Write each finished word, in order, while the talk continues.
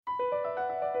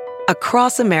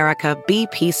Across America,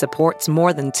 BP supports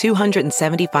more than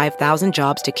 275,000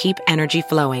 jobs to keep energy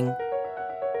flowing.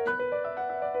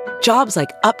 Jobs like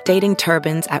updating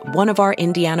turbines at one of our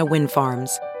Indiana wind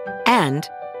farms and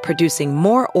producing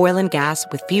more oil and gas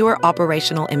with fewer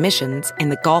operational emissions in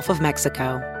the Gulf of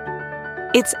Mexico.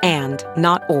 It's and,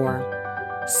 not or.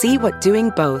 See what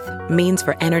doing both means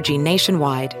for energy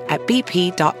nationwide at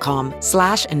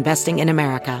bp.com/investing in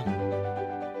America.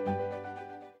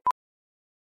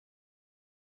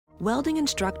 Welding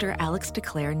instructor Alex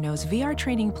DeClaire knows VR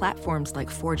training platforms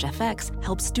like Forge FX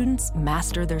help students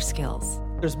master their skills.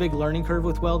 There's a big learning curve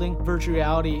with welding. Virtual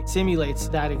reality simulates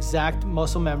that exact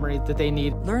muscle memory that they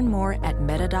need. Learn more at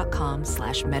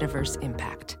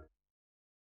meta.com/metaverseimpact.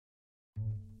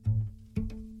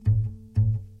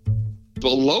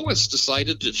 Well, Lois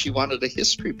decided that she wanted a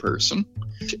history person.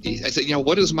 I said,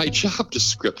 what is my job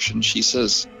description? She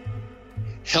says,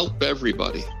 help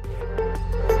everybody.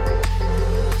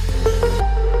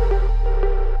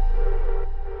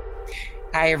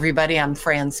 Hi, everybody. I'm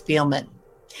Fran Spielman.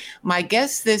 My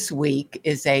guest this week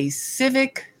is a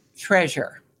civic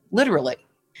treasure, literally.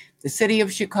 The city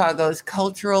of Chicago's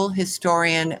cultural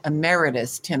historian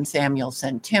emeritus, Tim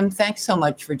Samuelson. Tim, thanks so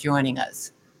much for joining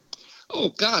us.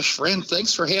 Oh, gosh, Fran,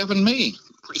 thanks for having me.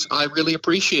 I really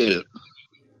appreciate it.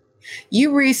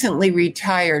 You recently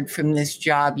retired from this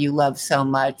job you love so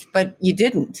much, but you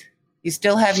didn't. You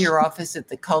still have your office at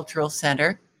the Cultural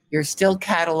Center. You're still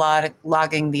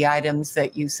cataloging the items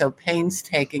that you so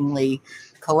painstakingly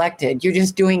collected. You're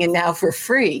just doing it now for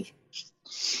free.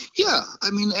 Yeah,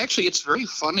 actually, it's very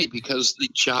funny because the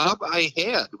job I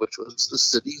had, which was the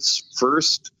city's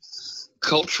first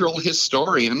cultural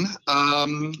historian,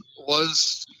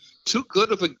 was too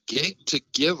good of a gig to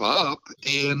give up,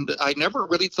 and I never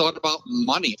really thought about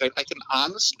money. I can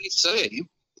honestly say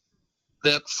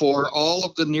that for all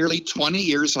of the nearly 20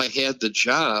 years I had the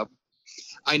job,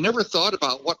 I never thought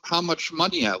about how much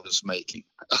money I was making.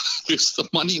 Because the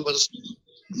money was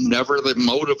never the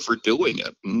motive for doing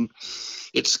it. And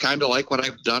it's kind of like what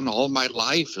I've done all my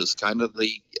life as kind of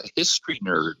the history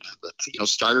nerd that,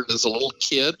 started as a little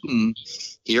kid, and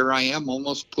here I am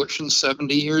almost pushing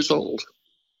 70 years old.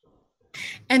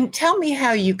 And tell me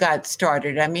how you got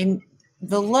started.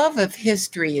 The love of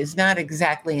history is not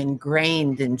exactly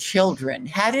ingrained in children.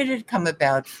 How did it come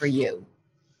about for you?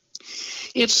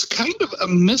 It's kind of a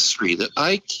mystery that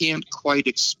I can't quite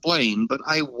explain, but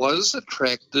I was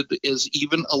attracted as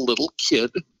even a little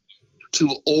kid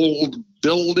to old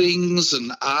buildings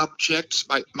and objects.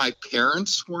 My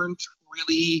parents weren't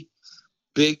really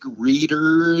big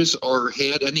readers or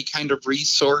had any kind of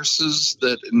resources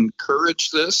that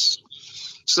encouraged this.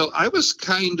 So I was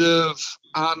kind of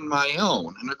on my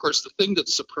own. And of course, the thing that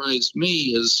surprised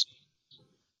me is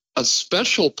a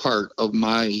special part of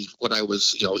what I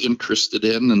was, interested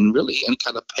in and really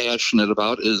kind of passionate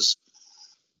about is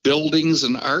buildings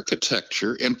and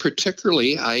architecture. And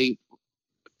particularly, I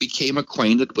became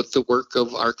acquainted with the work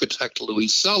of architect Louis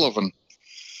Sullivan.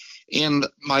 And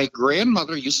my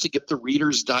grandmother used to get the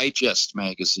Reader's Digest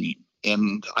magazine.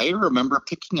 And I remember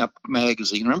picking up the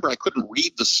magazine. Remember, I couldn't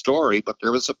read the story, but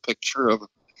there was a picture of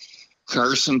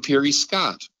Carson Peary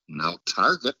Scott, now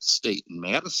Target, State and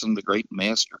Madison, the great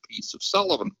masterpiece of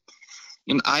Sullivan.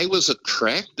 And I was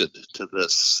attracted to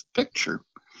this picture.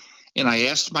 And I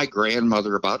asked my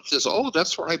grandmother about it. She says, oh,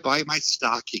 that's where I buy my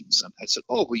stockings. And I said,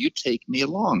 oh, will you take me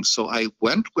along? So I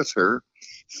went with her,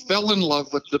 fell in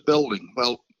love with the building.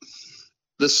 Well,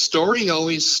 the story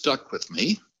always stuck with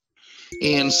me.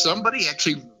 And somebody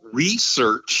actually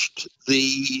researched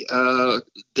the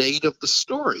date of the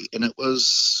story. And it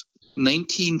was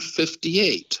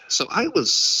 1958. So I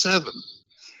was 7.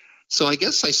 So I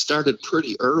guess I started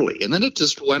pretty early. And then it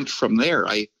just went from there.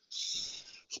 I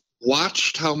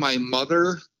watched how my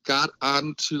mother got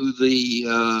onto the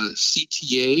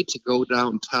CTA to go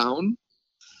downtown.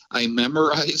 I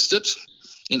memorized it.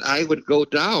 And I would go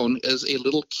down as a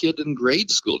little kid in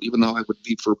grade school, even though I would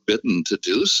be forbidden to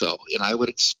do so. And I would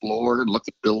explore and look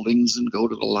at buildings and go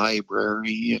to the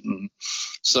library. And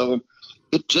so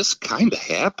it just kind of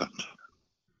happened.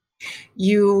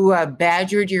 You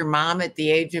badgered your mom at the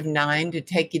age of 9 to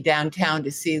take you downtown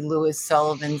to see Louis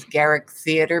Sullivan's Garrick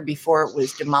Theater before it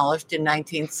was demolished in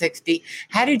 1960.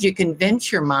 How did you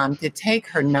convince your mom to take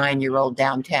her 9-year-old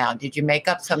downtown? Did you make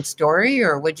up some story,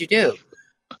 or what'd you do?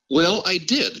 Well, I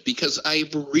did, because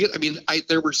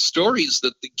there were stories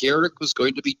that the Garrick was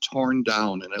going to be torn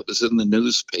down, and it was in the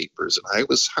newspapers, and I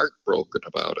was heartbroken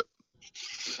about it.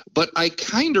 But I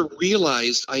kind of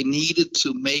realized I needed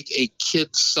to make a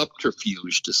kid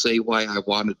subterfuge to say why I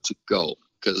wanted to go,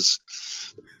 because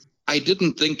I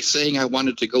didn't think saying I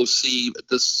wanted to go see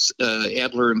this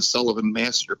Adler and Sullivan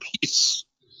masterpiece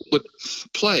would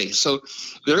play. So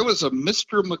there was a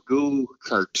Mr. Magoo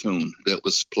cartoon that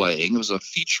was playing. It was a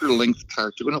feature-length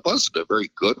cartoon. It wasn't a very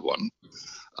good one.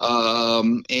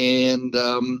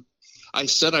 I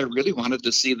said I really wanted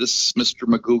to see this Mr.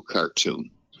 Magoo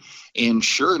cartoon. And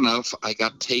sure enough, I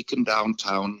got taken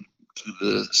downtown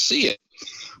to see it.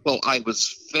 Well, I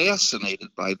was fascinated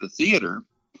by the theater.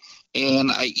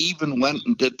 And I even went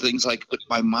and did things like with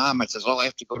my mom. I said, I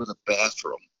have to go to the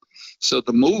bathroom. So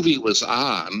the movie was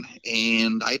on,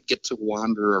 and I'd get to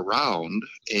wander around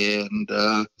and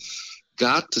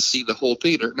got to see the whole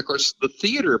theater. And, of course, the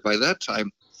theater by that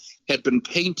time had been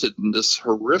painted in this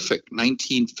horrific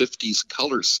 1950s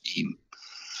color scheme.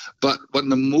 But when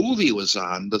the movie was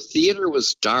on, the theater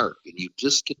was dark, and you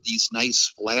just get these nice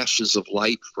flashes of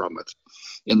light from it.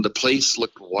 And the place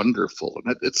looked wonderful.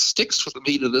 And it sticks with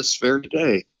me to this very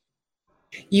day.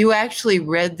 You actually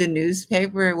read the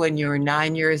newspaper when you were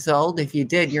 9 years old? If you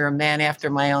did, you're a man after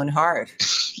my own heart.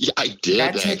 Yeah, I did.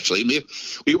 Actually.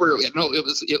 We were,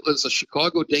 it was a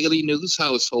Chicago Daily News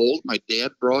household. My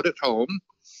dad brought it home,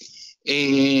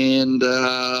 and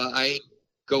I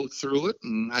go through it.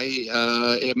 And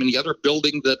the other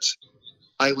building that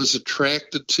I was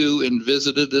attracted to and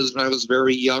visited as I was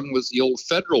very young was the old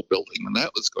Federal building, and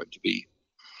that was going to be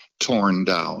torn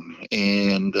down,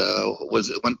 and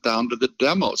it went down to the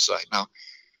demo site. Now,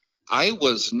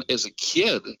 as a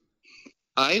kid,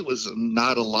 I was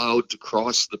not allowed to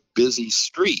cross the busy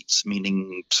streets,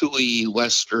 meaning Toohey,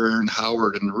 Western,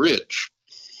 Howard, and Ridge.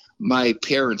 My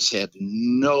parents had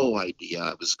no idea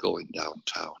I was going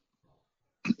downtown,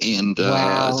 and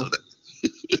wow.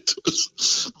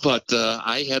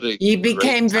 I had a. You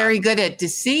became very good at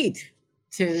deceit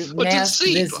to mask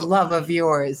this love of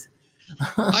yours.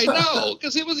 I know,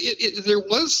 because there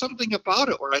was something about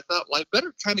it where I thought, well, I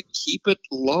better kind of keep it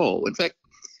low. In fact,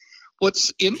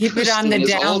 what's interesting keep it on the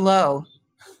down low.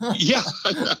 Yeah.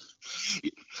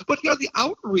 But the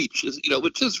outreach is,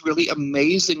 which is really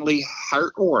amazingly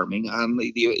heartwarming on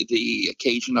the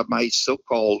occasion of my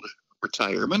so-called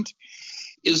retirement,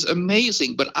 is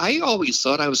amazing. But I always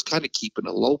thought I was kind of keeping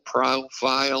a low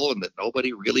profile and that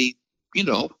nobody really,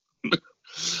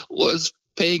 was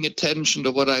paying attention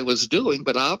to what I was doing.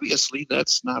 But obviously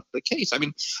that's not the case. I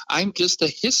mean, I'm just a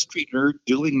history nerd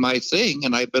doing my thing,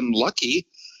 and I've been lucky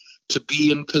to be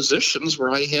in positions where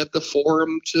I had the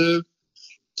forum to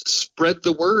spread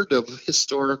the word of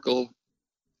historical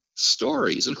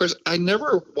stories. And of course, I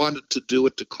never wanted to do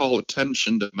it to call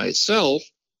attention to myself.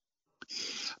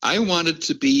 I wanted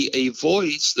to be a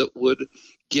voice that would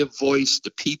give voice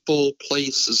to people,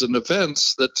 places, and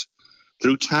events that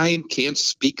through time can't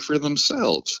speak for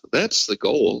themselves. That's the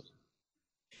goal.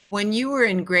 When you were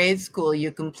in grade school,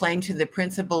 you complained to the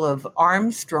principal of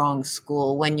Armstrong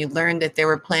School when you learned that they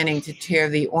were planning to tear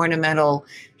the ornamental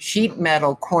sheet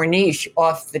metal corniche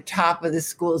off the top of the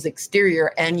school's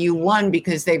exterior, and you won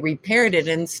because they repaired it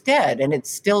instead, and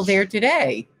it's still there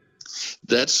today.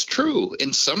 That's true.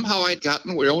 And somehow I'd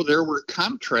gotten where there were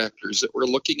contractors that were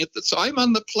looking at this. So I'm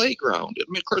on the playground. I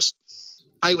mean, of course,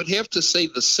 I would have to say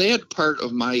the sad part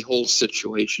of my whole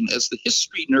situation, as the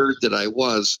history nerd that I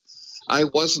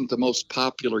wasn't the most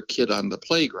popular kid on the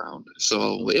playground.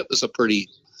 So it was a pretty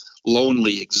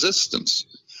lonely existence.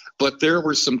 But there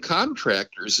were some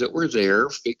contractors that were there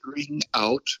figuring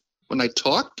out, when I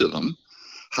talked to them,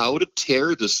 how to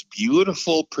tear this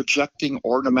beautiful projecting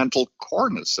ornamental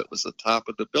cornice that was the top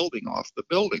of the building off the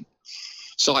building.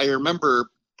 So I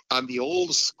remember on the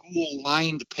old school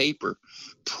lined paper,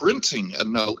 printing a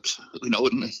note,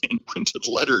 in printed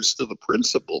letters to the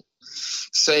principal,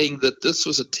 saying that this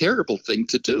was a terrible thing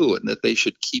to do and that they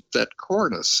should keep that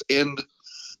cornice. And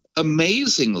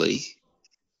amazingly,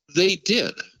 they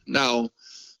did. Now,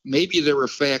 maybe there were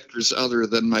factors other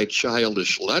than my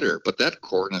childish letter, but that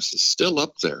cornice is still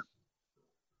up there.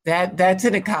 That's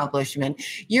an accomplishment.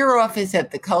 Your office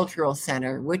at the Cultural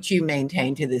Center, which you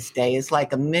maintain to this day, is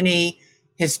like a mini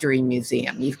history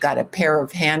museum. You've got a pair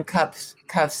of handcuffs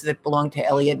that belong to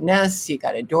Eliot Ness. You've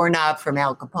got a doorknob from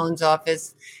Al Capone's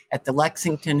office at the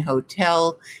Lexington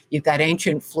Hotel. You've got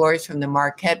ancient floors from the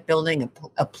Marquette Building,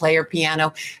 a player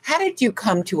piano. How did you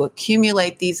come to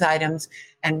accumulate these items,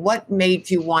 and what made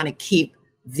you want to keep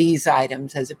these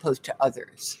items as opposed to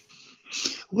others?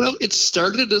 Well, it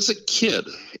started as a kid,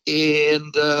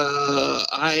 and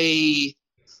I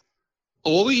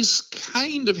always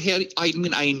kind of had,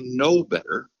 I know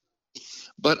better,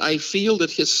 but I feel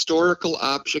that historical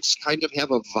objects kind of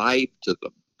have a vibe to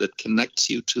them that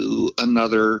connects you to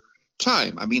another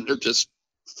time. I mean, they're just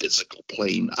physical,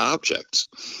 plain objects.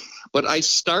 But I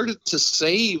started to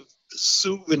save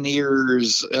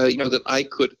souvenirs, that I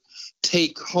could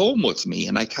take home with me.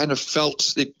 And I kind of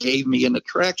felt it gave me an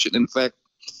attraction. In fact,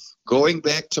 going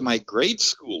back to my grade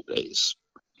school days,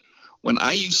 when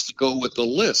I used to go with the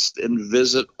list and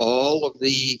visit all of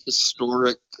the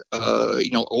historic,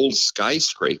 old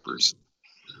skyscrapers,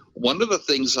 one of the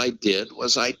things I did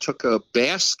was I took a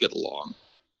basket along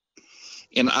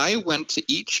and I went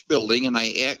to each building and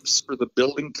I asked for the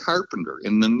building carpenter.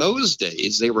 And in those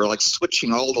days, they were like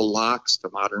switching all the locks to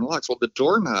modern locks. Well, the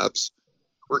doorknobs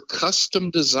were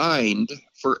custom designed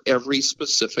for every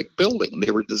specific building.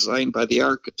 They were designed by the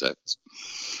architects.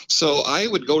 So I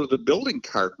would go to the building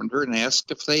carpenter and ask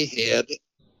if they had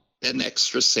an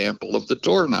extra sample of the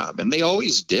doorknob. And they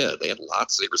always did. They had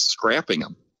lots. They were scrapping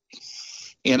them.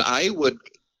 And I would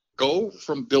go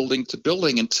from building to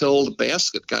building until the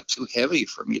basket got too heavy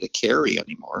for me to carry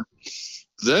anymore.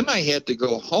 Then I had to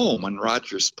go home in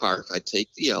Rogers Park. I'd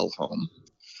take the L home.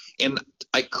 And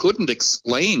I couldn't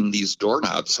explain these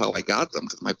doorknobs, how I got them,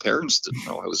 because my parents didn't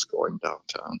know I was going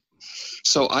downtown.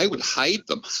 So I would hide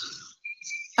them.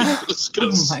 Oh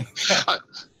my God.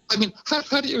 I mean,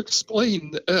 how do you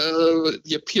explain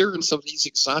the appearance of these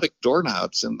exotic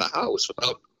doorknobs in the house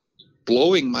without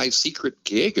blowing my secret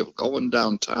gig of going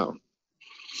downtown?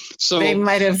 So they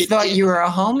might have thought you were a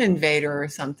home invader or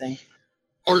something.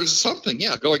 Or something,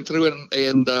 yeah, going through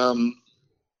and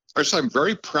so I'm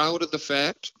very proud of the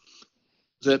fact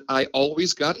that I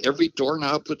always got every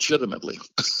doorknob legitimately.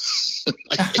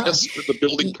 I asked for the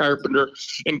building carpenter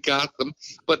and got them.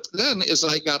 But then as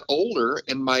I got older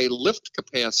and my lift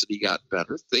capacity got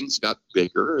better, things got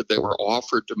bigger. They were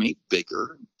offered to me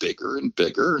bigger and bigger and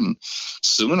bigger. And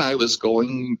soon I was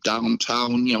going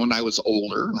downtown, when I was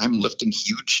older, and I'm lifting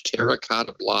huge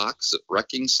terracotta blocks at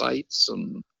wrecking sites.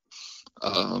 And,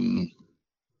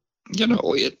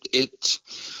 it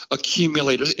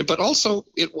accumulated. But also,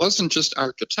 it wasn't just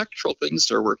architectural things.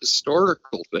 There were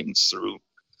historical things through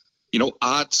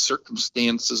odd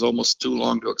circumstances, almost too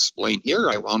long to explain here.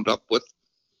 I wound up with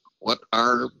what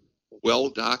are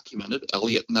well-documented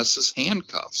Eliot Ness's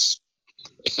handcuffs.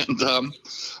 And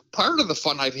part of the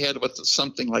fun I've had with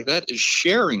something like that is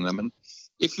sharing them. And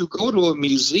if you go to a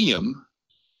museum,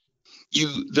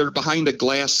 they're behind a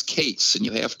glass case and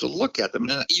you have to look at them.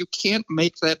 And you can't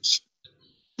make that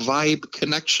vibe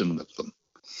connection with them.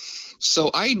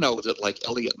 So I know that like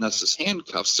Eliot Ness's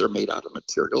handcuffs, they're made out of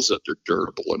materials that are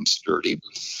durable and sturdy.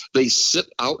 They sit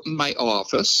out in my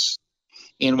office.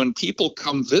 And when people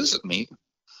come visit me,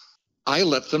 I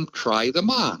let them try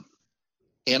them on.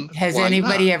 And has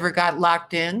anybody ever got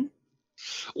locked in?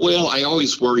 Well, I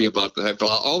always worry about that. But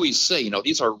I'll always say,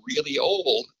 these are really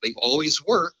old. They've always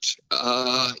worked.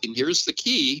 And here's the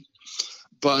key.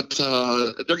 But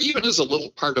there even is a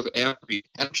little part of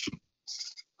apprehension.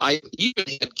 I even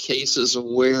had cases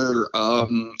where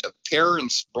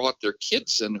parents brought their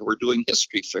kids in who were doing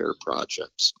history fair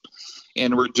projects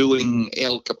and were doing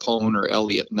Al Capone or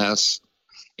Eliot Ness.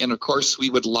 And of course, we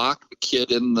would lock the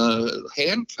kid in the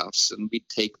handcuffs and we'd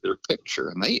take their picture.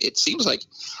 And it seems like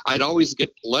I'd always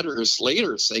get letters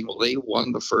later saying, well, they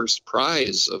won the first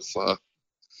prize of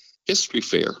history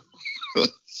fair.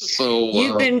 So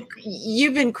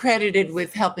you've been credited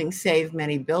with helping save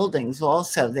many buildings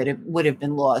also that it would have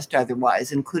been lost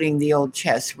otherwise, including the old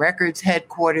Chess Records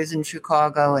headquarters in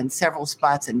Chicago and several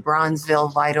spots in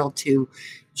Bronzeville vital to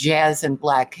jazz and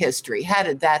Black history. How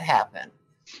did that happen?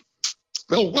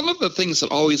 Well, one of the things that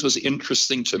always was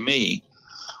interesting to me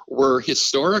were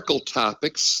historical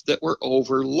topics that were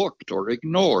overlooked or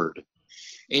ignored.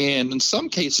 And in some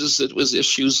cases, it was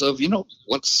issues of,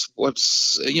 what's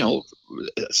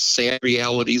sad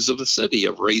realities of the city,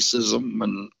 of racism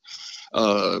and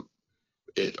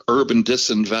urban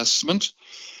disinvestment.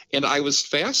 And I was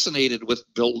fascinated with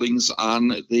buildings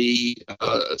on the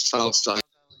South Side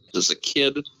as a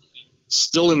kid,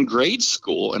 still in grade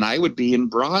school, and I would be in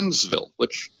Bronzeville,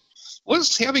 which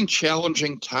was having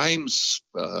challenging times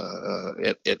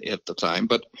at the time.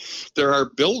 But there are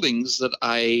buildings that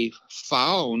I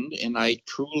found and I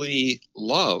truly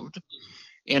loved.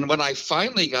 And when I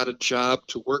finally got a job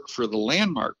to work for the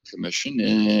Landmark Commission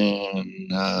in,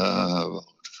 I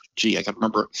can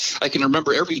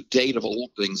remember every date of old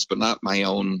things, but not my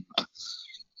own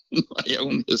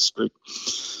history.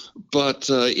 But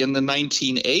in the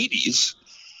 1980s,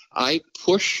 I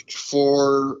pushed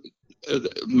for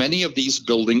many of these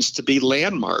buildings to be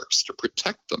landmarks, to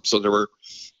protect them. So there were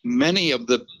many of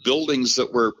the buildings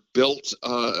that were built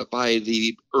by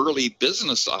the early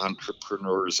business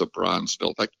entrepreneurs of Bronzeville.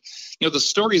 In fact, the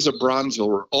stories of Bronzeville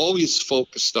were always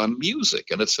focused on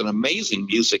music, and it's an amazing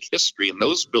music history, and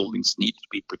those buildings need to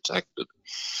be protected.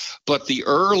 But the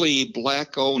early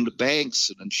Black-owned banks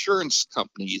and insurance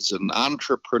companies and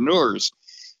entrepreneurs,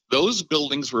 those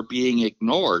buildings were being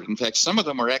ignored. In fact, some of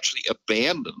them were actually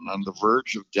abandoned on the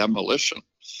verge of demolition.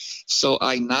 So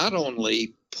I not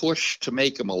only pushed to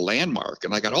make them a landmark,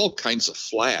 and I got all kinds of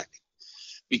flack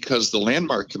because the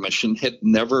Landmark Commission had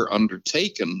never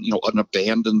undertaken, an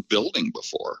abandoned building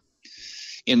before.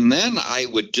 And then I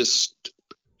would just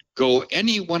go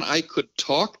anyone I could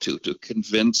talk to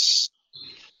convince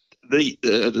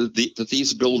that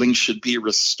these buildings should be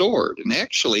restored. And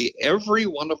actually, every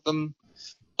one of them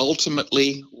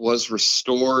ultimately was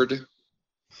restored,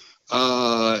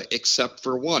 except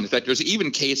for one. In fact, there's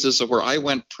even cases of where I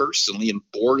went personally and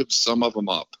boarded some of them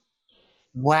up.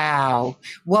 Wow.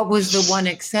 What was the one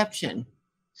exception?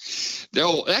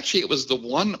 No, actually, it was the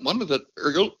one of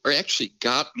the actually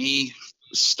got me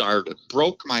started,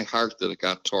 broke my heart that it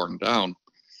got torn down,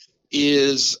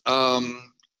 is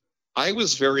I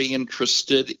was very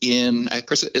interested in, of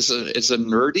course, as a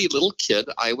nerdy little kid,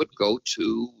 I would go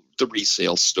to the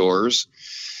resale stores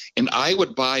and I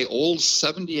would buy old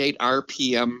 78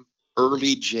 RPM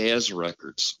early jazz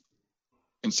records.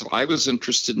 And so I was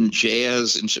interested in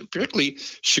jazz, and particularly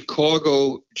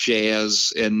Chicago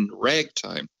jazz and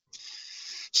ragtime.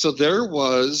 So there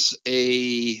was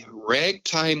a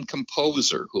ragtime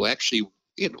composer who actually,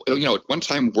 at one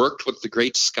time worked with the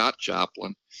great Scott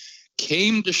Joplin,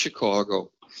 came to Chicago.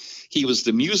 He was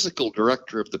the musical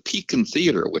director of the Pekin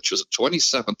Theater, which was at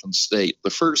 27th and State,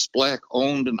 the first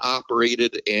Black-owned and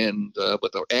operated and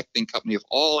with an acting company of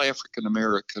all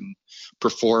African-American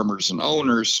performers and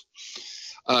owners.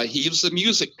 He was the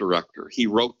music director. He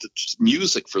wrote the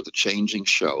music for the changing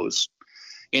shows.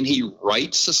 And he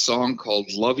writes a song called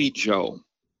Lovey Joe.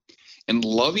 And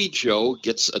Lovey Joe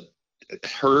gets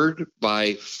heard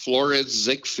by Flores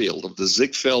Ziegfeld of the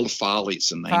Ziegfeld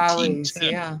Follies in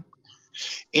 1910. Yeah.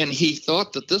 And he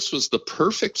thought that this was the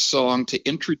perfect song to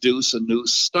introduce a new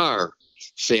star,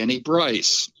 Fanny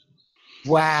Bryce.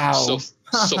 Wow. So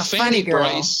Funny Fanny girl.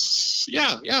 Bryce,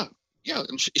 yeah.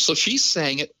 And so she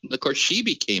sang it. And of course, she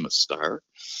became a star.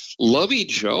 Lovey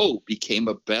Joe became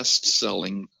a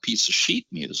best-selling piece of sheet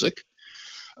music.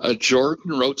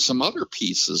 Jordan wrote some other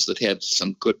pieces that had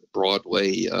some good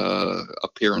Broadway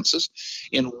appearances.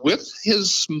 And with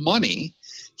his money,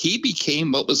 he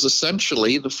became what was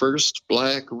essentially the first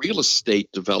Black real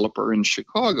estate developer in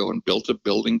Chicago and built a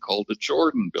building called the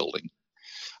Jordan Building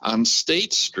on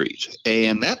State Street.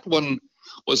 And that one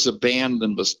was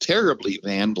abandoned, was terribly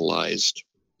vandalized.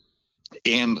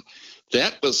 And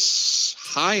that was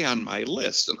high on my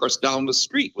list. And of course, down the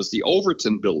street was the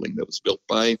Overton Building that was built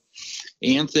by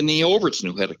Anthony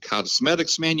Overton, who had a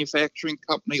cosmetics manufacturing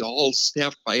company, all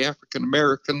staffed by African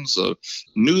Americans, a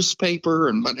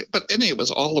newspaper, but anyway, it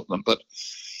was all of them. But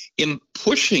in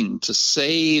pushing to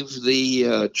save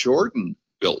the Jordan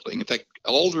Building, in fact,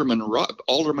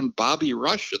 Alderman Bobby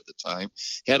Rush at the time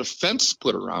had a fence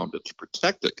put around it to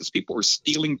protect it because people were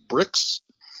stealing bricks,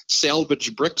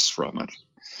 salvage bricks from it.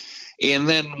 And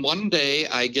then one day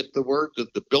I get the word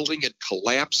that the building had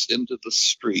collapsed into the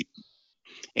street.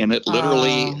 And it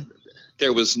literally,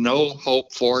 there was no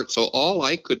hope for it. So all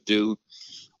I could do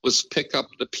was pick up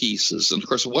the pieces. And of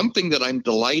course, one thing that I'm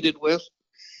delighted with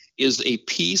is a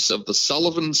piece of the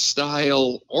Sullivan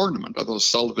style ornament, although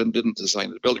Sullivan didn't design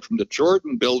the building, from the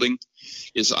Jordan Building,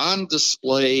 is on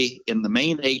display in the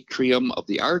main atrium of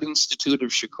the Art Institute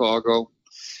of Chicago.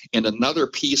 And another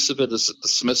piece of it is at the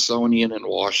Smithsonian in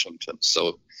Washington.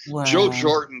 So wow. Joe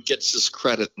Jordan gets his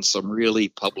credit in some really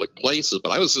public places,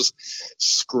 but I was just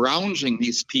scrounging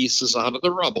these pieces out of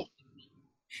the rubble.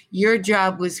 Your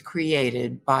job was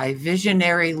created by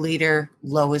visionary leader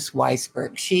Lois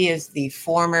Weisberg. She is the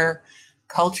former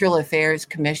Cultural Affairs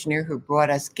Commissioner who brought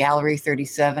us Gallery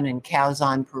 37 and Cows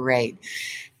on Parade.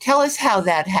 Tell us how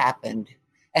that happened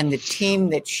and the team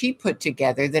that she put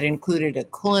together that included a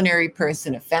culinary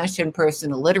person, a fashion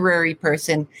person, a literary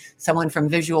person, someone from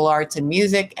visual arts and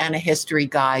music, and a history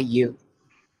guy, you.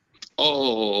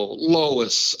 Oh,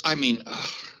 Lois. I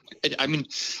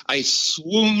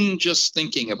swoon just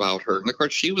thinking about her. And of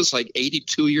course, she was like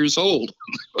 82 years old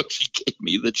when she gave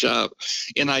me the job.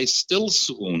 And I still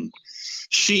swoon.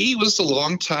 She was the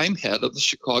longtime head of the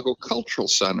Chicago Cultural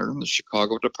Center in the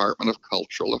Chicago Department of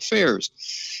Cultural Affairs.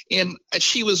 And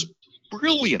she was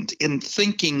brilliant in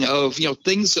thinking of,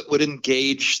 things that would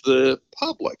engage the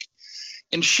public.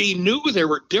 And she knew there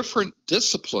were different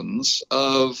disciplines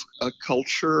of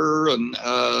culture and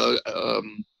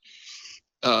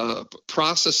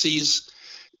processes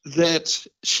that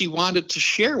she wanted to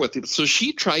share with people. So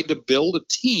she tried to build a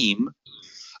team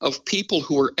of people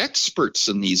who were experts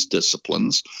in these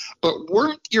disciplines, but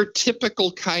weren't your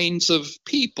typical kinds of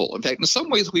people. In fact, in some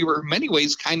ways, we were in many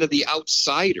ways kind of the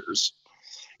outsiders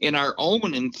in our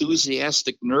own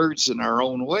enthusiastic nerds in our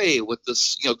own way with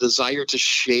this, desire to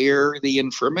share the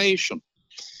information.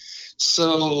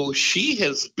 So she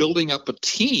is building up a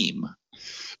team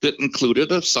that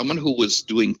included someone who was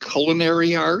doing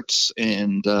culinary arts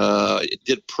and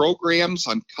did programs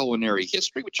on culinary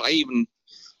history, which I even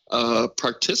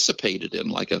participated in,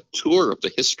 like a tour of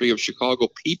the history of Chicago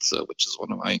pizza, which is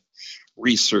one of my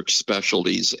research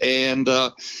specialties. And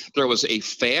there was a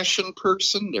fashion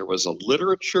person, there was a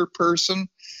literature person,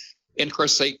 and of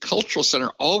course the cultural center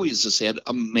always has had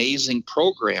amazing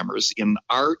programmers in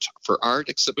art, for art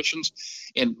exhibitions,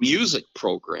 and music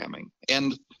programming.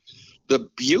 And the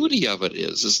beauty of it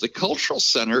is the cultural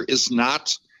center is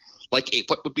not like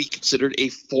what would be considered a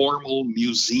formal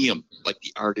museum, like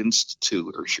the Art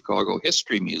Institute or Chicago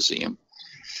History Museum.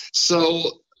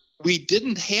 So we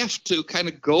didn't have to kind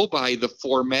of go by the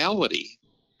formality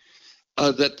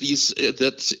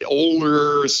that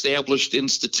older established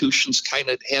institutions kind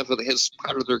of have as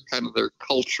part of their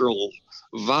cultural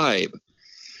vibe.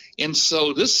 And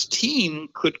so this team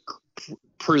could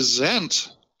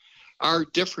present our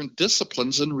different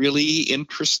disciplines in really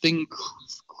interesting,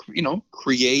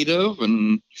 creative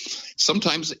and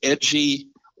sometimes edgy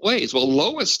ways. Well,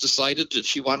 Lois decided that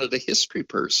she wanted a history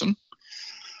person.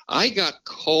 I got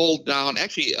called down.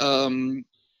 Actually,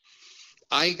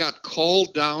 I got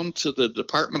called down to the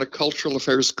Department of Cultural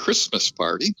Affairs Christmas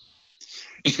party,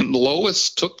 and Lois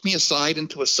took me aside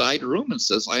into a side room and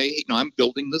says, I'm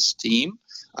building this team.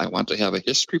 I want to have a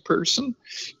history person.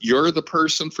 You're the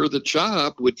person for the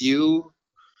job. Would you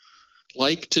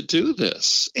like to do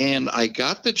this? And I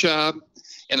got the job.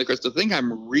 And of course, the thing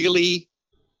I'm really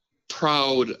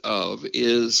proud of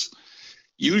is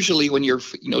usually when you're,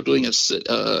 doing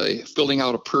filling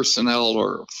out a personnel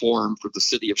or a form for the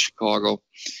city of Chicago,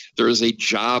 there is a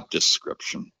job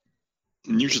description.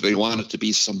 And usually they want it to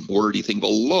be some wordy thing. But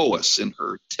Lois, in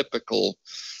her typical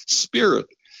spirit,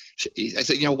 I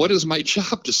said, what is my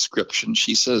job description?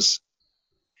 She says,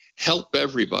 help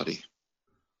everybody.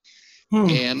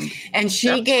 And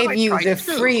she gave you the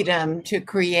freedom to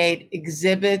create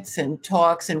exhibits and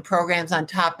talks and programs on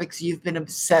topics you've been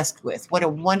obsessed with. What a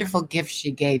wonderful gift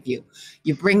she gave you.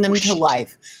 You bring them to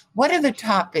life. What are the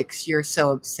topics you're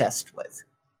so obsessed with?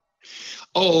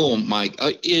 Oh my!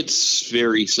 It's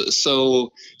very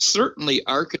so. Certainly,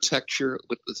 architecture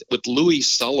with Louis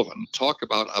Sullivan. Talk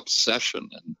about obsession,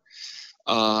 and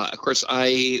of course,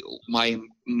 my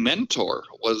mentor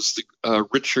was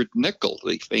Richard Nickel,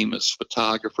 the famous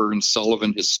photographer and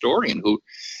Sullivan historian, who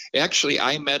actually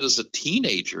I met as a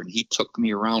teenager, and he took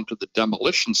me around to the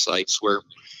demolition sites where,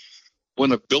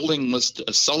 when a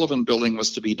Sullivan building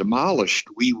was to be demolished,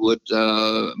 we would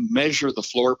measure the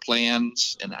floor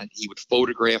plans, and he would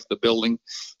photograph the building,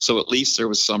 so at least there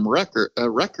was some record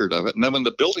of it. And then when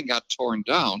the building got torn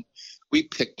down, we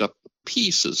picked up the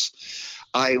pieces.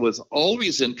 I was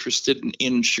always interested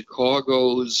in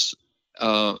Chicago's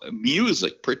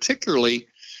music, particularly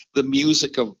the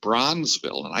music of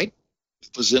Bronzeville, and I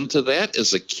was into that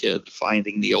as a kid,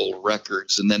 finding the old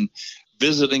records and then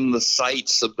visiting the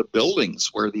sites of the buildings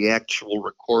where the actual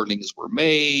recordings were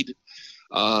made.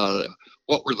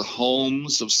 What were the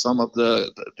homes of some of the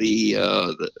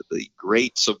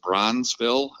greats of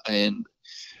Bronzeville, and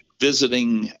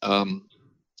visiting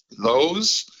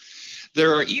those.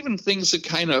 There are even things that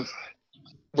kind of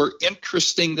were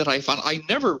interesting that I found. I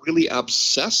never really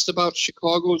obsessed about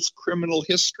Chicago's criminal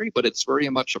history, but it's very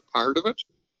much a part of it.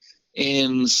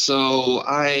 And so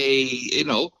I,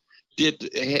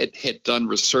 had done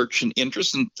research and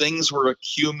interest, and things were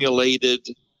accumulated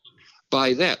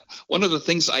by that. One of the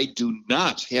things I do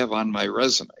not have on my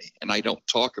resume, and I don't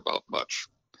talk about much,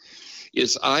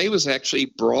 is I was actually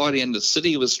brought in. The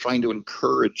city was trying to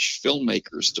encourage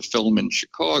filmmakers to film in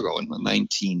Chicago in the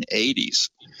 1980s.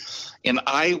 And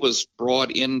I was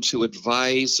brought in to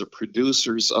advise the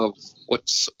producers of what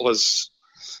was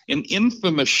an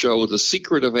infamous show, The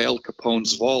Secret of Al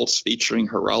Capone's Vaults, featuring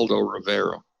Geraldo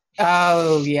Rivera.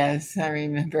 Oh, yes, I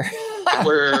remember.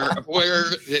 where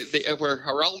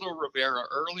Geraldo Rivera,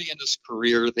 early in his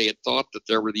career, they had thought that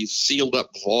there were these sealed up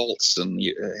vaults in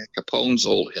Capone's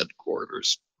old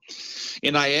headquarters.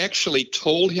 And I actually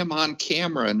told him on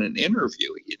camera in an interview,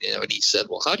 and he said,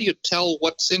 well, how do you tell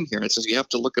what's in here? And I said, you have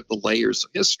to look at the layers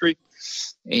of history.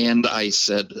 And I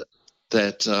said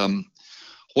that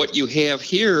what you have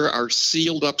here are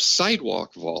sealed up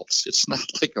sidewalk vaults. It's not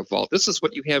like a vault. This is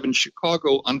what you have in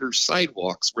Chicago under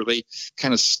sidewalks, where they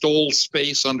kind of stole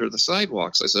space under the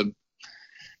sidewalks. I said,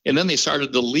 and then they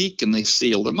started to leak and they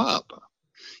sealed them up.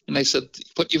 And I said,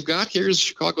 what you've got here is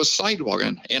Chicago sidewalk.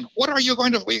 And what are you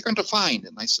going to find?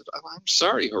 And I said, oh, I'm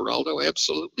sorry, Geraldo,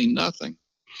 absolutely nothing.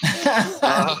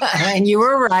 And you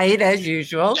were right, as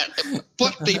usual.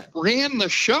 But they ran the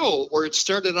show where it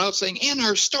started out saying, and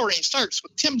our story starts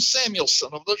with Tim Samuelson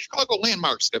of the Chicago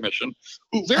Landmarks Commission,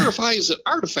 who verifies that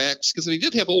artifacts, because they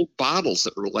did have old bottles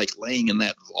that were like laying in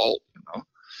that vault,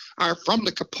 are from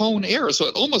the Capone era. So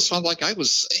it almost sounded like I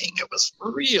was saying it was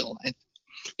for real.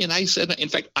 And I said, in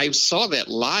fact, I saw that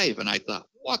live and I thought,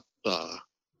 what the?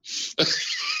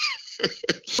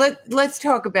 Let's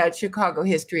talk about Chicago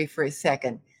history for a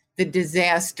second. The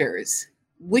disasters.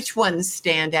 Which ones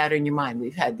stand out in your mind?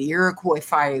 We've had the Iroquois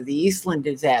Fire, the Eastland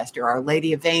disaster, Our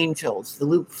Lady of Angels, the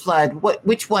Loop Flood.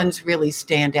 Which ones really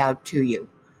stand out to you?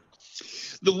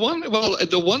 The one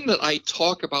that I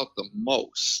talk about the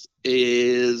most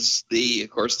is the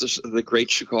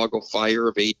Great Chicago Fire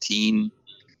of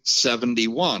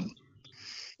 1871.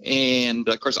 And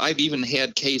of course, I've even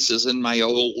had cases in my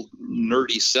old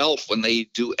nerdy self when they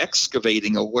do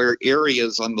excavating of where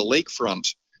areas on the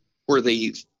lakefront where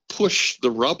they push the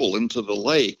rubble into the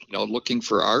lake, looking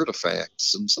for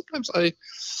artifacts. And sometimes I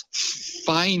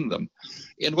find them.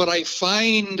 And what I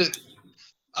find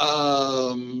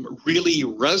really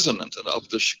resonant of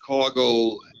the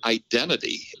Chicago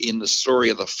identity in the story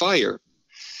of the fire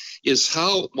is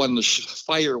how, when the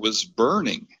fire was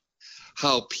burning,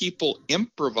 how people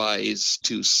improvised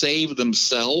to save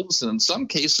themselves and in some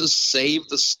cases save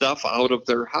the stuff out of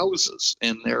their houses.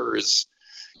 And there is,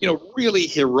 really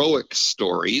heroic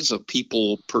stories of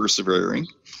people persevering.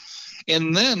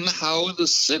 And then how the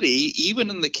city,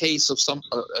 even in the case of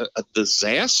a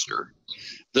disaster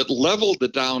that leveled the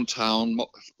downtown,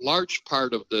 large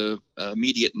part of the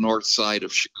immediate north side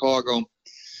of Chicago,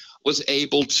 was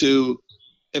able to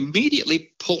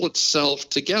immediately pull itself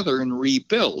together and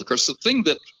rebuild. Of course, the thing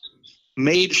that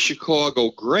made Chicago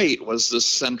great was this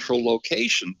central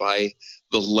location by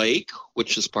the lake,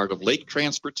 which is part of lake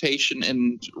transportation,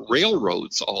 and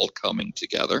railroads all coming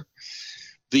together.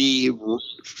 The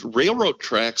railroad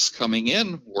tracks coming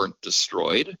in weren't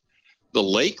destroyed. The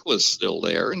lake was still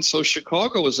there. And so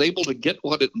Chicago was able to get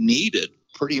what it needed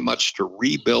pretty much to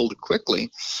rebuild quickly,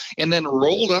 and then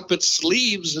rolled up its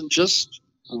sleeves and just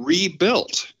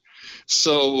rebuilt.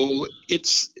 So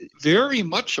it's very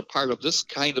much a part of this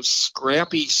kind of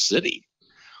scrappy city,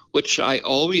 which I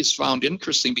always found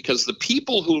interesting because the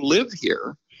people who live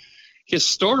here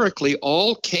historically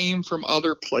all came from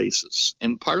other places.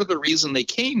 And part of the reason they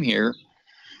came here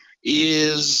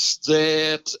is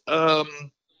that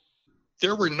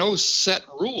there were no set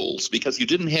rules because you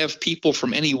didn't have people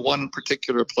from any one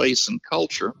particular place and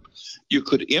culture. You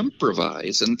could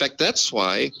improvise. In fact, that's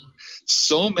why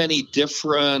so many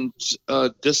different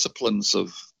disciplines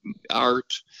of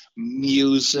art,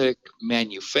 music,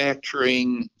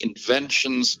 manufacturing,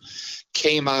 inventions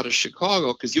came out of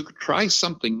Chicago because you could try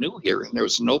something new here and there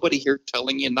was nobody here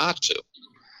telling you not to.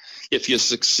 If you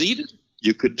succeeded,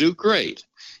 you could do great.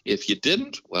 If you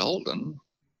didn't, well, then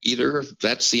either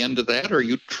that's the end of that or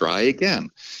you try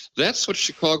again. That's what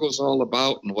Chicago's all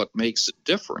about, and what makes it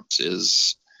different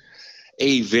is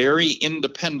a very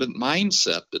independent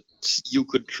mindset that you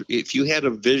could, if you had a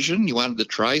vision, you wanted to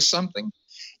try something,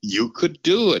 you could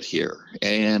do it here.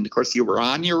 And of course, you were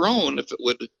on your own if it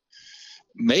would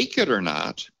make it or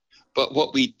not. But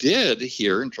what we did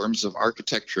here in terms of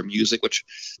architecture, music, which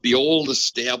the old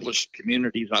established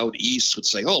communities out east would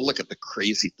say, oh, look at the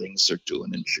crazy things they're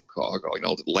doing in Chicago.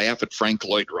 Laugh at Frank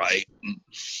Lloyd Wright.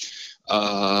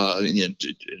 And,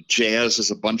 jazz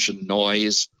is a bunch of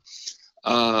noise.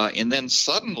 And then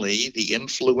suddenly the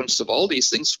influence of all these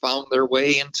things found their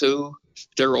way into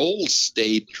their old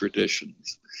staid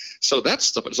traditions. So that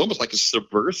stuff is almost like a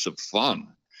subversive fun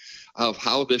of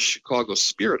how this Chicago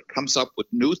spirit comes up with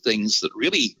new things that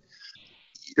really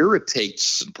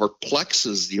irritates and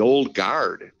perplexes the old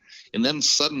guard. And then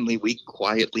suddenly we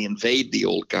quietly invade the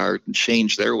old guard and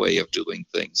change their way of doing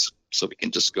things. So we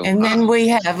can just go. And then we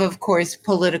have, of course,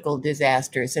 political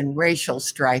disasters and racial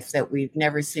strife that we've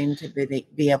never seemed to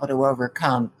be able to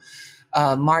overcome.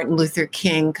 Martin Luther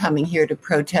King coming here to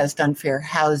protest unfair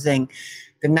housing,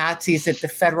 the Nazis at the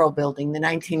Federal Building, the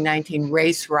 1919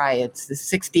 race riots, the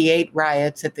 68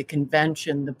 riots at the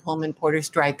convention, the Pullman Porter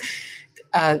strike,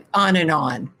 on and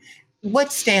on.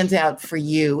 What stands out for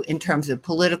you in terms of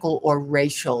political or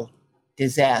racial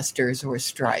disasters or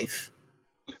strife?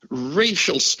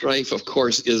 racial strife, of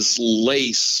course, is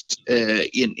laced,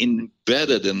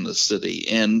 embedded in the city.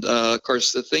 And, of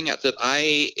course, the thing that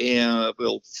I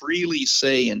will freely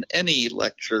say in any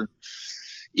lecture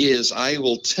is I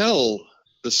will tell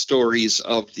the stories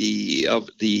of the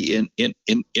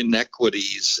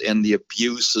inequities and the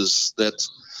abuses that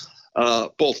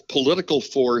both political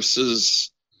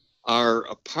forces are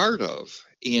a part of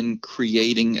in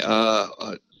creating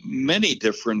many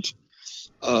different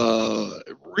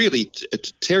really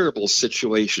terrible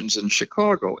situations in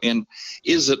Chicago. And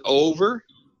is it over?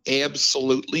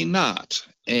 Absolutely not.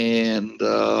 And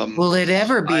will it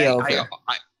ever be over?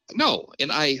 No.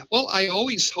 And I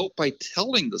always hope by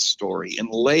telling the story and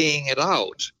laying it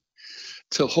out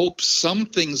to hope some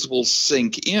things will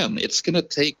sink in. It's going to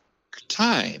take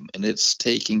time, and it's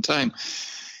taking time.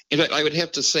 In fact, I would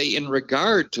have to say, in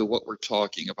regard to what we're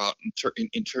talking about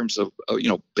in terms of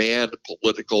bad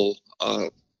political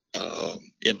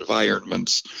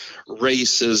environments,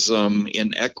 racism,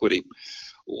 inequity,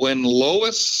 when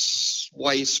Lois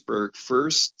Weisberg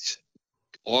first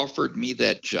offered me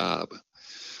that job,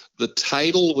 the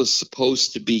title was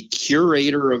supposed to be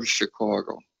Curator of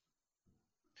Chicago.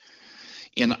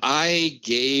 And I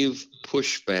gave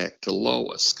pushback to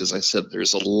Lois because I said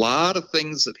there's a lot of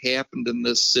things that happened in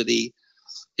this city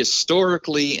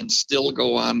historically and still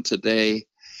go on today.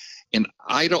 And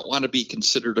I don't want to be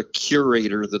considered a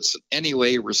curator that's in any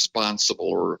way responsible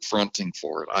or fronting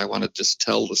for it. I want to just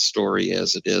tell the story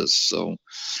as it is. So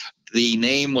the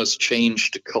name was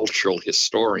changed to cultural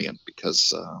historian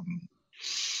because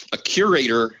a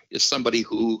curator is somebody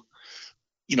who,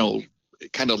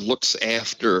 kind of looks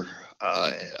after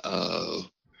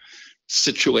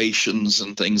situations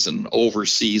and things and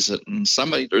oversees it. And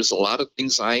there's a lot of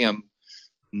things I am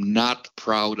not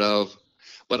proud of,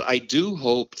 but I do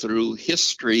hope through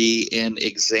history and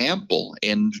example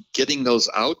and getting those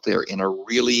out there in a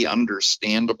really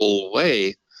understandable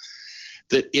way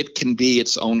that it can be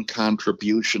its own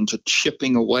contribution to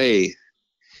chipping away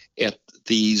at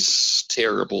these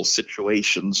terrible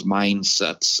situations,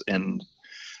 mindsets, and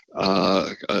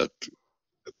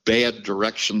bad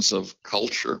directions of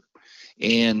culture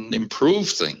and improve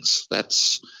things.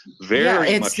 That's very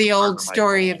it's much the old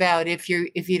story goal. About if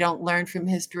you don't learn from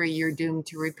history, you're doomed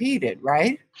to repeat it,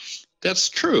 right? That's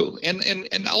true.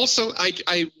 And also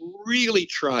I really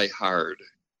try hard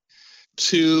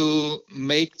to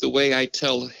make the way I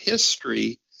tell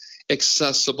history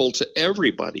accessible to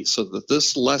everybody so that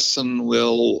this lesson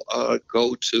will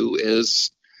go to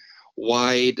as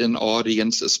wide an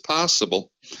audience as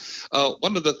possible.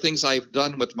 One of the things I've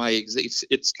done with my exhibits,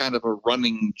 it's kind of a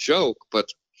running joke, but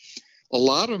a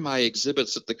lot of my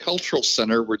exhibits at the Cultural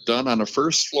Center were done on a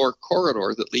first floor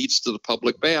corridor that leads to the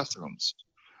public bathrooms.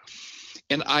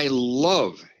 And I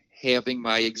love having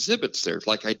my exhibits there.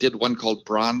 Like I did one called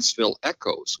Bronzeville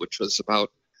Echoes, which was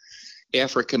about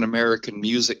African-American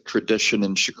music tradition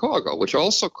in Chicago, which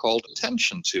also called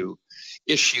attention to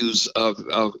issues of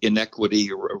inequity,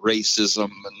 racism,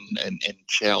 and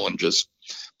challenges.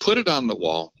 Put it on the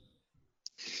wall.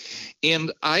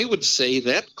 And I would say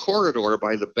that corridor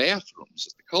by the bathrooms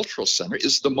at the Cultural Center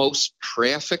is the most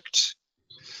trafficked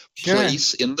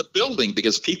place in the building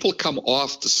because people come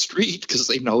off the street because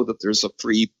they know that there's a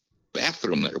free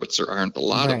bathroom there, but there aren't a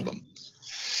lot of them.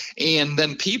 And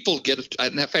then people get it.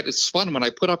 And in fact, it's fun when I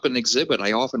put up an exhibit,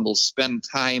 I often will spend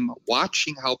time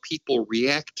watching how people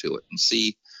react to it and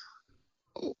see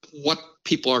what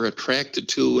people are attracted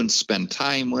to and spend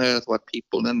time with,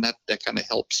 and that kind of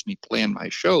helps me plan my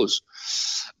shows.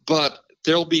 But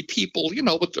there'll be people,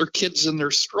 with their kids in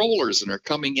their strollers and they're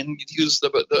coming in to use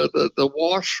the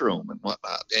washroom and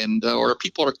whatnot. And or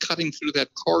people are cutting through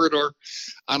that corridor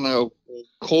on a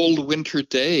cold winter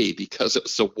day because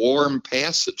it's a warm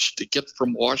passage to get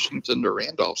from Washington to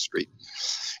Randolph Street.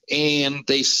 And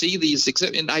they see these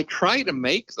exhibits, and I try to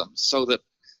make them so that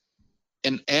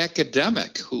an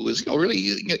academic who is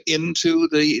really into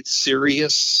the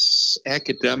serious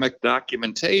academic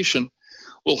documentation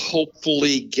will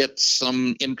hopefully get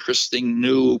some interesting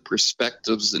new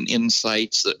perspectives and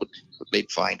insights that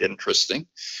they'd find interesting.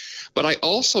 But I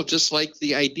also just like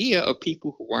the idea of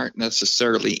people who aren't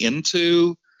necessarily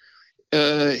into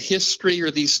history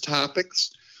or these topics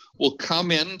will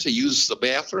come in to use the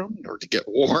bathroom or to get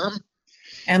warm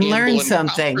and learn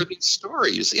something. These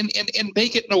stories and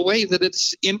make it in a way that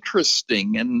it's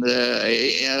interesting and in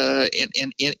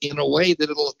a way that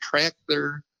it'll attract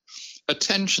their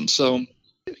attention. So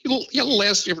it'll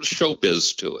last you have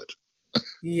showbiz to it.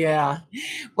 Yeah.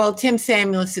 Well, Tim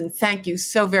Samuelson, thank you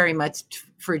so very much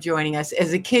for joining us.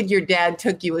 As a kid, your dad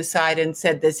took you aside and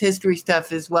said, this history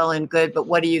stuff is well and good, but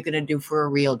what are you going to do for a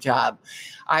real job?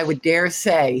 I would dare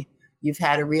say you've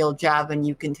had a real job and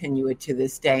you continue it to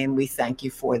this day, and we thank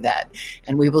you for that.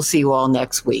 And we will see you all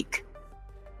next week.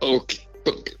 Okay.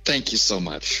 Thank you so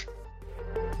much.